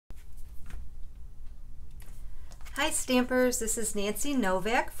Hi Stampers, this is Nancy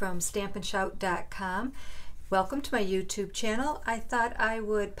Novak from StampinShout.com. Welcome to my YouTube channel. I thought I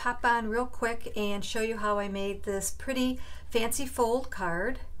would pop on real quick and show you how I made this pretty fancy fold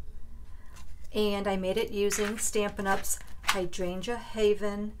card. And I made it using Stampin Up's Hydrangea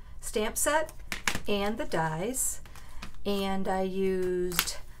Haven stamp set and the dies. And I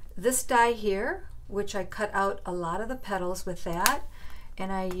used this die here, which I cut out a lot of the petals with that.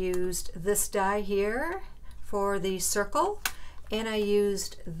 And I used this die here for the circle, and I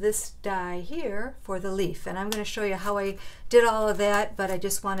used this die here for the leaf. And I'm going to show you how I did all of that, but I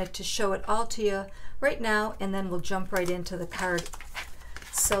just wanted to show it all to you right now, and then we'll jump right into the card.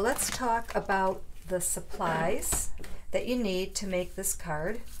 So let's talk about the supplies that you need to make this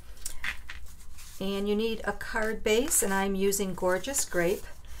card. And you need a card base, and I'm using Gorgeous Grape,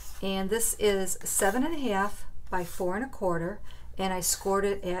 and this is 7.5 by 4 1/4, and I scored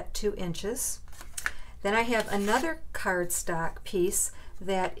it at 2 inches. Then I have another cardstock piece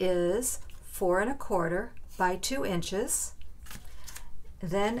that is 4 1/4 by 2 inches.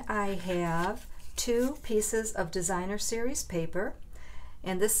 Then I have 2 pieces of Designer Series paper,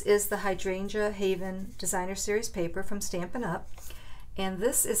 and this is the Hydrangea Haven Designer Series paper from Stampin' Up. And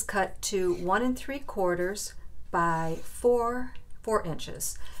this is cut to 1 3/4 by 4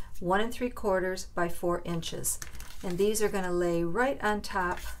 inches. 1 3/4 by 4 inches. And these are going to lay right on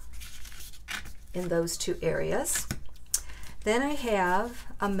top in those 2 areas. Then I have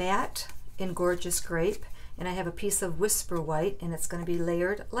a mat in Gorgeous Grape, and I have a piece of Whisper White, and it's going to be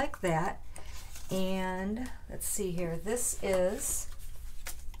layered like that. And let's see here, this is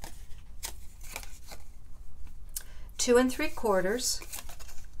 2 3/4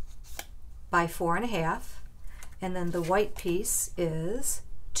 by 4 1/2, and then the white piece is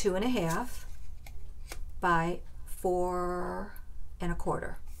 2 1/2 by 4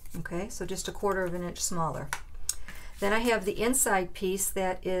 1/4. Okay, so just 1/4 of an inch smaller. Then I have the inside piece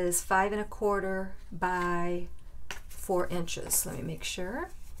that is 5 1/4 by 4 inches. Let me make sure.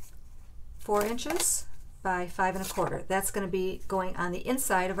 4 inches by 5 1/4. That's going to be going on the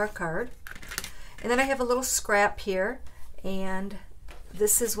inside of our card. And then I have a little scrap here, and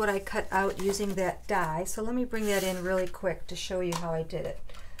this is what I cut out using that die. So let me bring that in really quick to show you how I did it.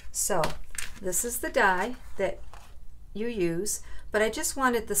 So this is the die that you use, but I just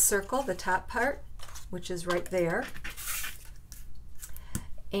wanted the circle, the top part, which is right there.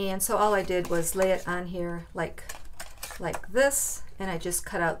 And so all I did was lay it on here like this, and I just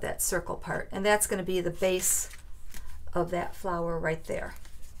cut out that circle part, and that's going to be the base of that flower right there.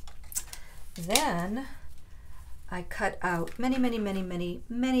 Then I cut out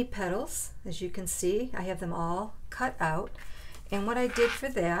many petals. As you can see, I have them all cut out. And what I did for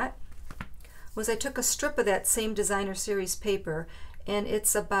that was I took a strip of that same Designer Series paper, and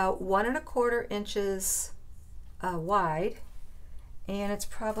it's about 1 1/4 inches wide, and it's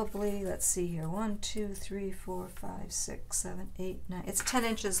probably, let's see here, 1 2 3 4 5 6 7 8 9, it's 10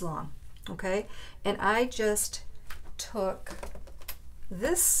 inches long. Okay, and I just took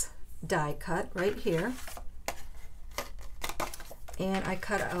this die cut right here, and I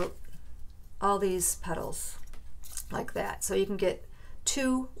cut out all these petals like that, so you can get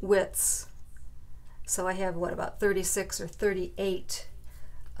 2 widths. So I have, what, about 36 or 38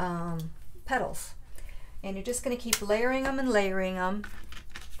 petals. And you're just going to keep layering them and layering them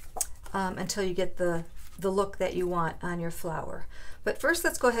until you get the look that you want on your flower. But first,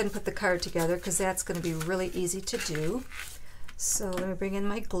 let's go ahead and put the card together, because that's going to be really easy to do. So let me bring in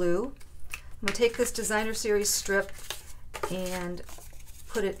my glue. I'm going to take this Designer Series strip and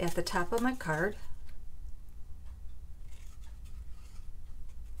put it at the top of my card.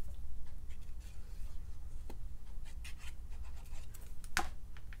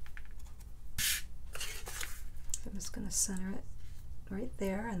 I'm just going to center it right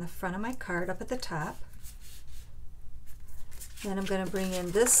there in the front of my card up at the top. Then I'm going to bring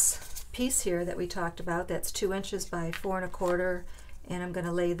in this piece here that we talked about, that's 2 inches by 4 1/4, and I'm going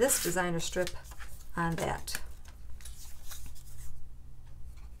to lay this designer strip on that.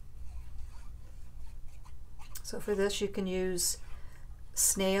 So for this you can use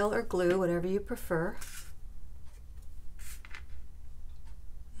snail or glue, whatever you prefer.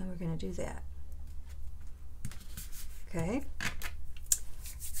 And we're going to do that. Okay,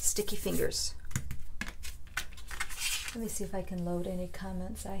 sticky fingers. Let me see if I can load any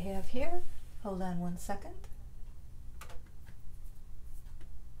comments I have here. Hold on 1 second.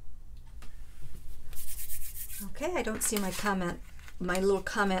 Okay, I don't see my little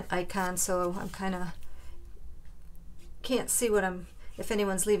comment icon, so I'm kind of can't see if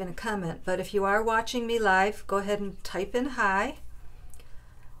anyone's leaving a comment. But if you are watching me live, go ahead and type in hi.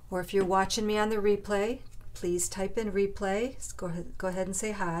 Or if you're watching me on the replay, please type in replay. Go ahead and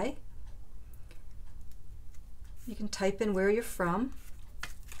say hi. You can type in where you're from. I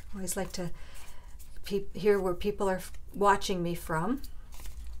always like to hear where people are watching me from.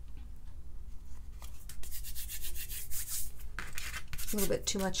 A little bit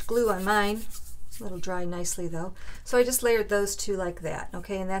too much glue on mine. It'll dry nicely though. So I just layered those two like that,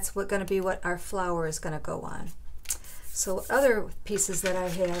 okay, and that's going to be what our flower is going to go on. So other pieces that I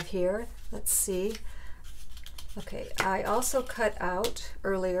have here, let's see. Okay, I also cut out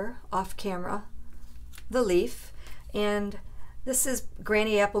earlier off camera the leaf, and this is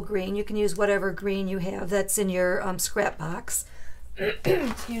Granny Apple Green. You can use whatever green you have that's in your scrap box.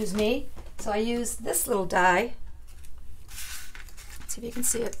 Excuse me. So I used this little die. Let's see if you can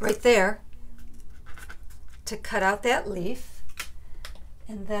see it right there, to cut out that leaf.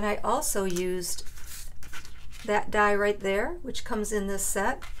 And then I also used that die right there, which comes in this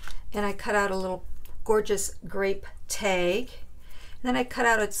set, and I cut out a little gorgeous grape tag. And then I cut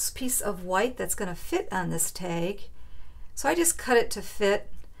out a piece of white that's going to fit on this tag. So I just cut it to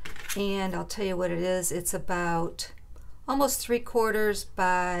fit, and I'll tell you what it is. It's about almost 3/4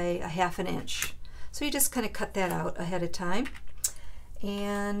 by 1/2 inch. So you just kind of cut that out ahead of time.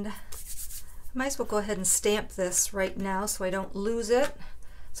 And I might as well go ahead and stamp this right now so I don't lose it.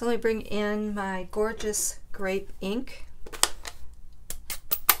 So let me bring in my gorgeous grape ink.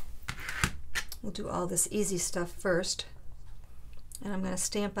 We'll do all this easy stuff first. And I'm going to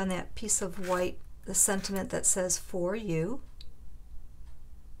stamp on that piece of white the sentiment that says "For You."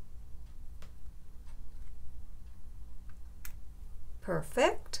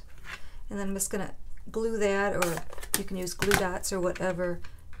 Perfect. And then I'm just going to glue that, or you can use glue dots or whatever,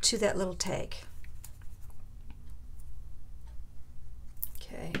 to that little tag.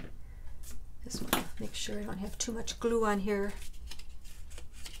 Okay, just want to make sure I don't have too much glue on here.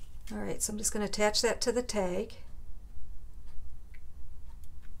 All right, so I'm just going to attach that to the tag.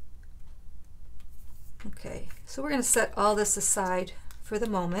 Okay, so we're going to set all this aside for the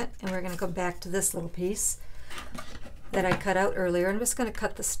moment, and we're going to go back to this little piece that I cut out earlier. I'm just going to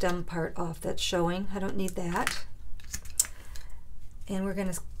cut the stem part off that's showing. I don't need that. And we're going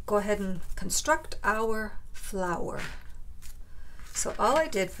to go ahead and construct our flower. So all I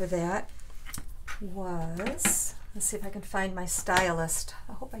did for that was, let's see if I can find my stylist.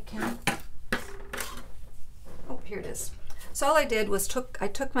 I hope I can. Oh, here it is. So all I did was I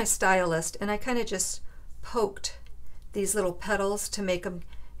took my stylist and I kind of just poked these little petals to make them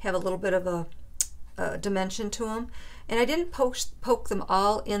have a little bit of a dimension to them. And I didn't poke them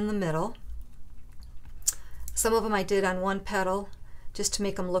all in the middle. Some of them I did on one petal just to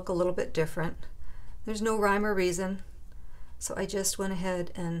make them look a little bit different. There's no rhyme or reason. So I just went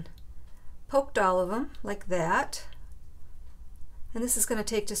ahead and poked all of them like that. And this is going to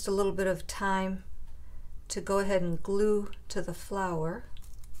take just a little bit of time to go ahead and glue to the flower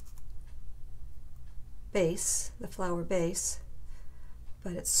base, the flower base.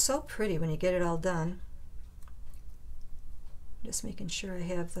 But it's so pretty when you get it all done. Just making sure I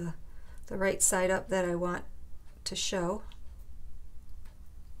have the right side up that I want to show.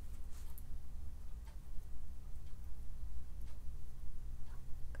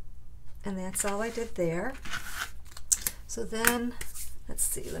 And that's all I did there. So then, let's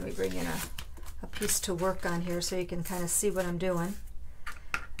see, let me bring in a piece to work on here so you can kind of see what I'm doing.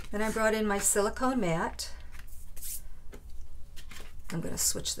 Then I brought in my silicone mat. I'm going to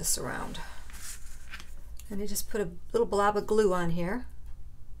switch this around. And I just put a little blob of glue on here.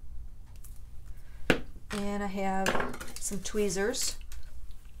 And I have some tweezers.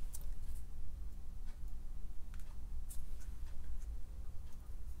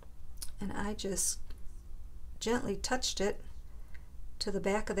 And I just gently touched it to the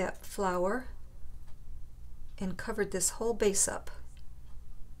back of that flower and covered this whole base up.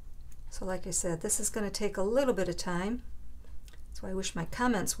 So like I said, this is going to take a little bit of time. So I wish my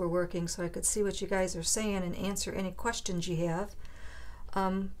comments were working so I could see what you guys are saying and answer any questions you have.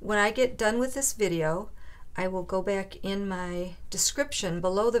 When I get done with this video, I will go back in my description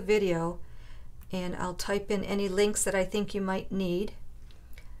below the video and I'll type in any links that I think you might need,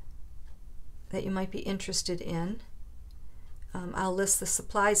 that you might be interested in. I'll list the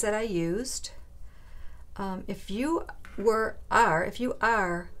supplies that I used. If you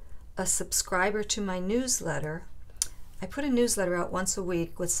are a subscriber to my newsletter, I put a newsletter out once a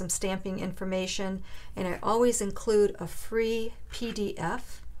week with some stamping information, and I always include a free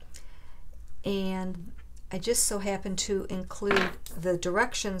PDF, and I just so happen to include the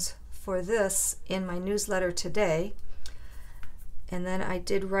directions for this in my newsletter today. And then I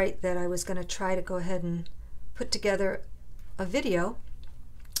did write that I was going to try to go ahead and put together a video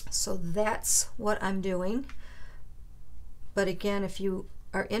So that's what I'm doing. But again, if you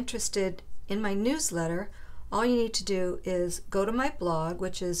are interested in my newsletter, all you need to do is go to my blog,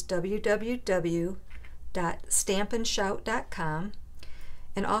 which is www.stampinshout.com,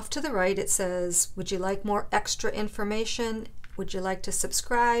 and off to the right it says, would you like more extra information? Would you like to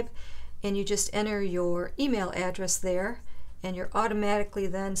subscribe? And you just enter your email address there, and you're automatically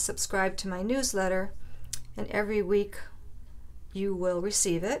then subscribed to my newsletter, and every week you will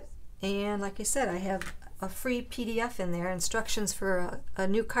receive it. And like I said, I have a free PDF in there, instructions for a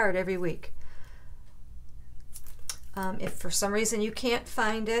new card every week. If for some reason you can't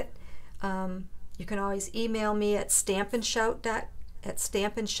find it, you can always email me at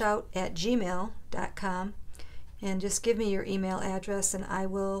stampinshout@gmail.com, and just give me your email address and I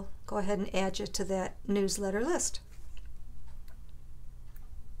will go ahead and add you to that newsletter list.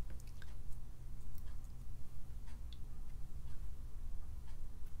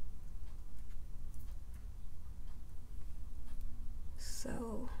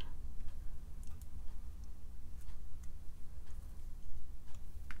 So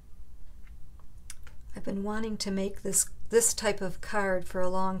I've been wanting to make this type of card for a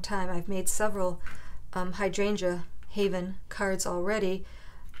long time. I've made several Hydrangea Haven cards already,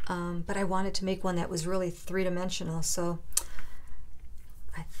 but I wanted to make one that was really three-dimensional, so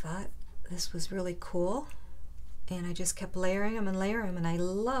I thought this was really cool, and I just kept layering them, and I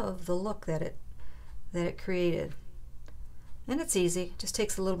love the look that it created. And it's easy, just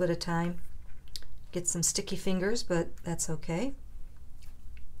takes a little bit of time. Get some sticky fingers, but that's okay.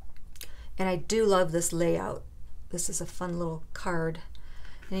 And I do love this layout. This is a fun little card.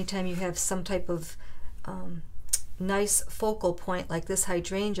 Anytime you have some type of nice focal point like this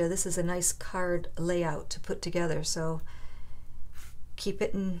hydrangea, this is a nice card layout to put together. So keep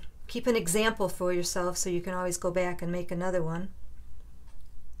an example for yourself so you can always go back and make another one.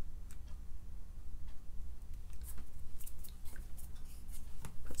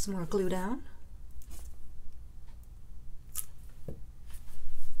 Put some more glue down.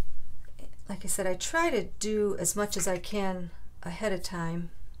 Like I said, I try to do as much as I can ahead of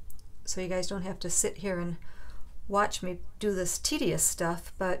time so you guys don't have to sit here and watch me do this tedious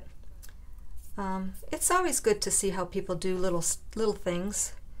stuff, but it's always good to see how people do little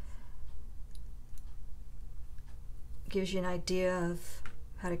things. Gives you an idea of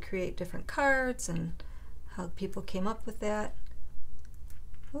how to create different cards and how people came up with that.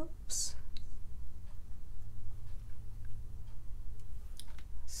 Oops.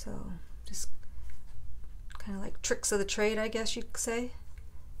 So just kind of like tricks of the trade, I guess you could say.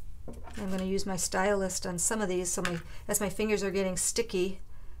 I'm going to use my stylist on some of these, so as my fingers are getting sticky,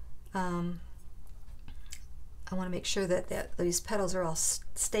 I want to make sure that these petals are all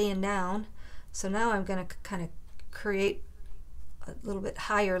staying down. So now I'm going to kind of create a little bit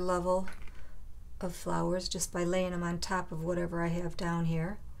higher level of flowers just by laying them on top of whatever I have down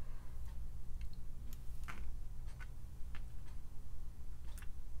here.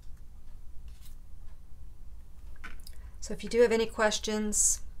 So if you do have any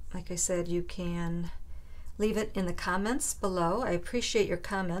questions, like I said, you can leave it in the comments below. I appreciate your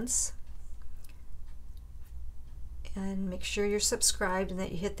comments. And make sure you're subscribed and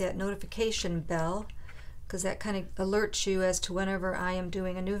that you hit that notification bell, because that kind of alerts you as to whenever I am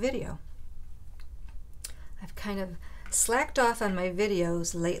doing a new video. I've kind of slacked off on my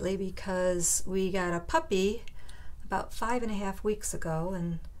videos lately because we got a puppy about 5.5 weeks ago,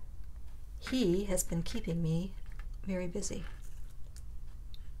 and he has been keeping me very busy.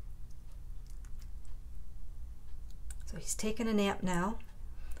 So he's taking a nap now.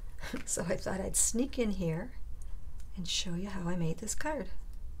 So I thought I'd sneak in here and show you how I made this card.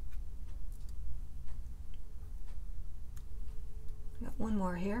 Got one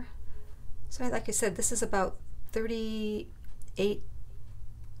more here. So like I said, this is about 38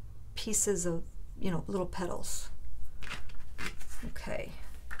 pieces of, little petals. Okay.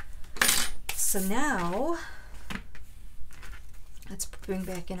 So now let's bring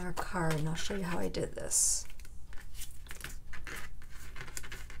back in our card and I'll show you how I did this.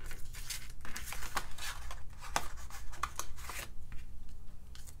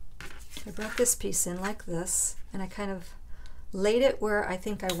 I brought this piece in like this, and I kind of laid it where I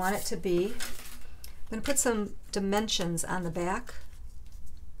think I want it to be. I'm going to put some dimensions on the back.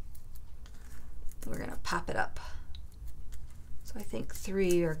 We're going to pop it up. So I think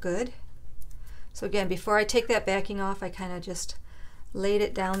 3 are good. So again, before I take that backing off, I kind of just laid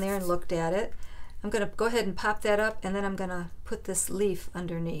it down there and looked at it. I'm going to go ahead and pop that up, and then I'm going to put this leaf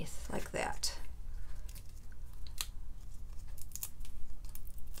underneath like that.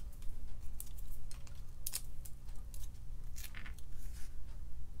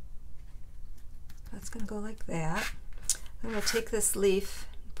 that's going to go like that. I'm going to take this leaf,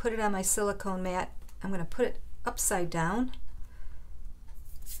 put it on my silicone mat. I'm going to put it upside down,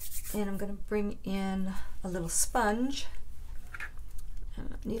 and I'm going to bring in a little sponge. I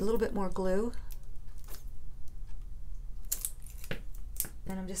need a little bit more glue,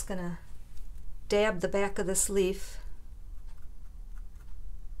 and I'm just going to dab the back of this leaf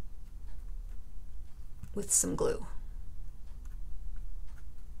with some glue.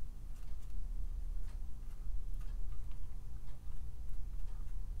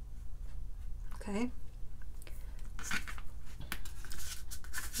 Okay,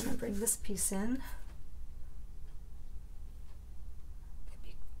 I'm going to bring this piece in.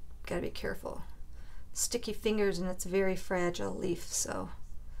 Gotta be careful. Sticky fingers, and it's a very fragile leaf, so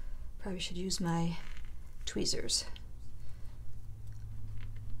probably should use my tweezers.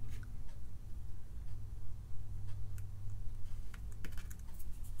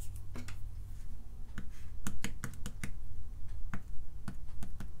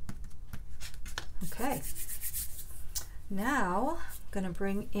 Okay, now I'm going to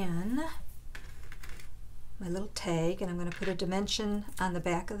bring in my little tag, and I'm going to put a dimension on the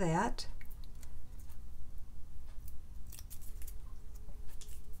back of that.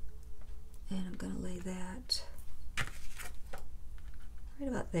 And I'm going to lay that right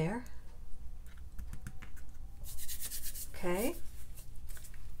about there. Okay,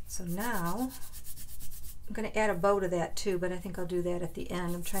 so now I'm going to add a bow to that too, but I think I'll do that at the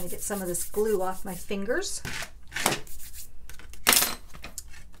end. I'm trying to get some of this glue off my fingers.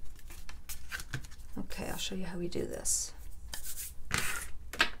 Okay, I'll show you how we do this.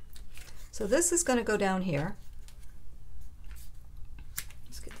 So this is going to go down here.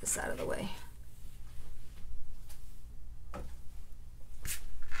 Let's get this out of the way.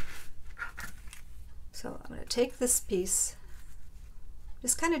 So I'm going to take this piece,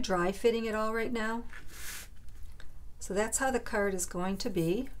 just kind of dry fitting it all right now. So that's how the card is going to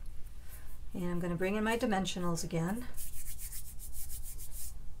be. And I'm going to bring in my dimensionals again.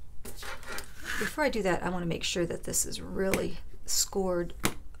 Before I do that, I want to make sure that this is really scored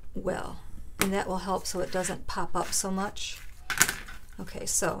well, and that will help so it doesn't pop up so much. Okay,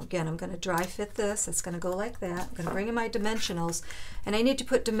 so again, I'm going to dry fit this. It's going to go like that. I'm going to bring in my dimensionals, and I need to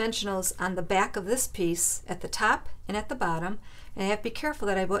put dimensionals on the back of this piece at the top and at the bottom, and I have to be careful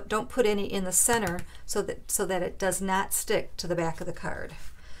that I don't put any in the center so that it does not stick to the back of the card.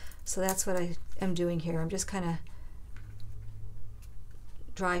 So that's what I am doing here. I'm just kind of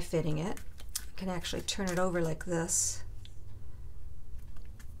dry fitting it. I can actually turn it over like this,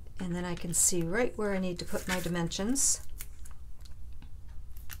 and then I can see right where I need to put my dimensions.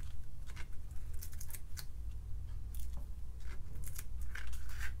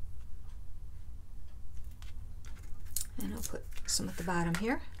 And I'll put some at the bottom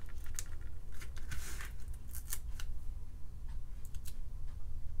here.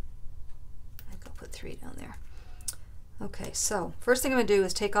 I think I'll put 3 down there. Okay, so first thing I'm going to do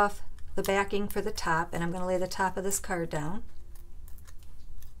is take off the backing for the top, and I'm going to lay the top of this card down.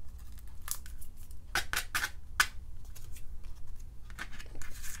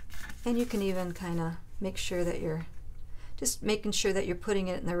 And you can even kind of make sure that you're putting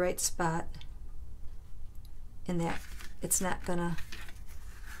it in the right spot, and that it's not going to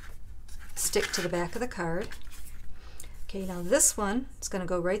stick to the back of the card. Okay, now this one is going to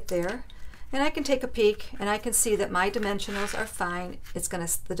go right there. And I can take a peek, and I can see that my dimensionals are fine. The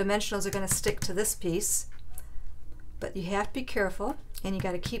dimensionals are going to stick to this piece, but you have to be careful, and you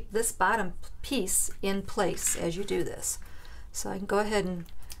got to keep this bottom piece in place as you do this. So I can go ahead and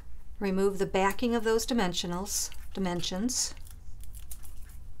remove the backing of those dimensions,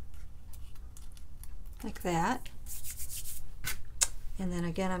 like that. And then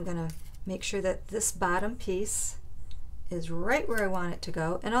again, I'm going to make sure that this bottom piece is right where I want it to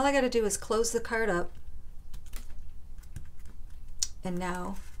go, and all I got to do is close the card up, and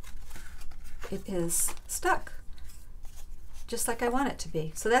now it is stuck just like I want it to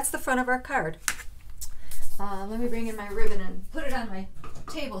be. So that's the front of our card. Let me bring in my ribbon and put it on my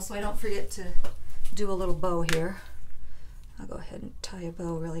table so I don't forget to do a little bow here. I'll go ahead and tie a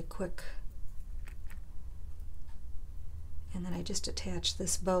bow really quick, and then I just attach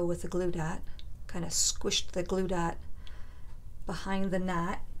this bow with the glue dot, kind of squished the glue dot behind the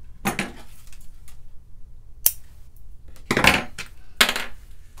knot.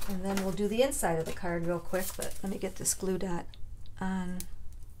 And then we'll do the inside of the card real quick, but let me get this glue dot on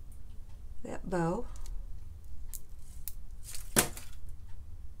that bow.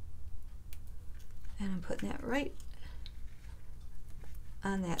 And I'm putting that right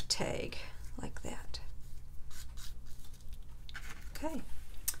on that tag, like that. Okay,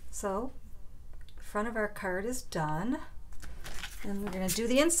 so front of our card is done. And we're going to do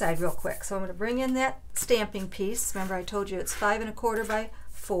the inside real quick. So I'm going to bring in that stamping piece. Remember I told you it's 5 1/4 by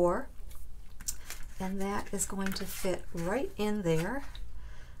 4. And that is going to fit right in there.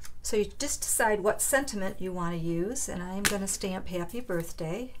 So you just decide what sentiment you want to use, and I'm going to stamp Happy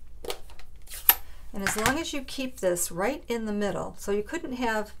Birthday. And as long as you keep this right in the middle, so you couldn't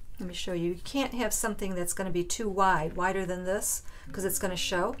have, let me show you, you can't have something that's going to be too wide, wider than this, because it's going to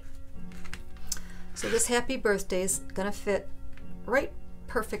show. So this Happy Birthday is going to fit right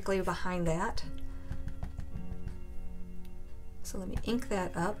perfectly behind that. So let me ink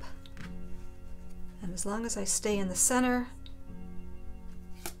that up. And as long as I stay in the center,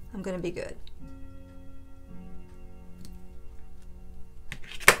 I'm going to be good.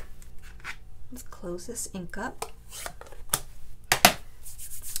 Let's close this ink up.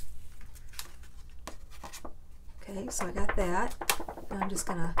 Okay, so I got that. And I'm just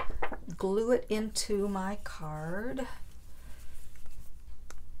going to glue it into my card.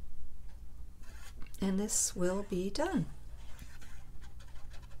 And this will be done.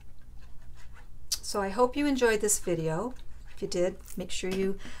 So I hope you enjoyed this video. If you did, make sure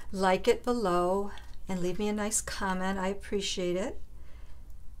you like it below and leave me a nice comment. I appreciate it.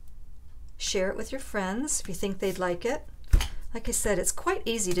 Share it with your friends if you think they'd like it. Like I said, it's quite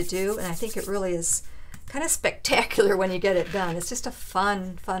easy to do, and I think it really is kind of spectacular when you get it done. It's just a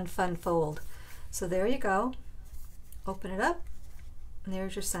fun fold. So there you go. Open it up, and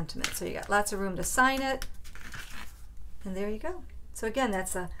there's your sentiment. So you got lots of room to sign it, and there you go. So again,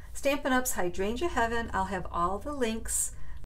 that's a Stampin' Up's Hydrangea Haven. I'll have all the links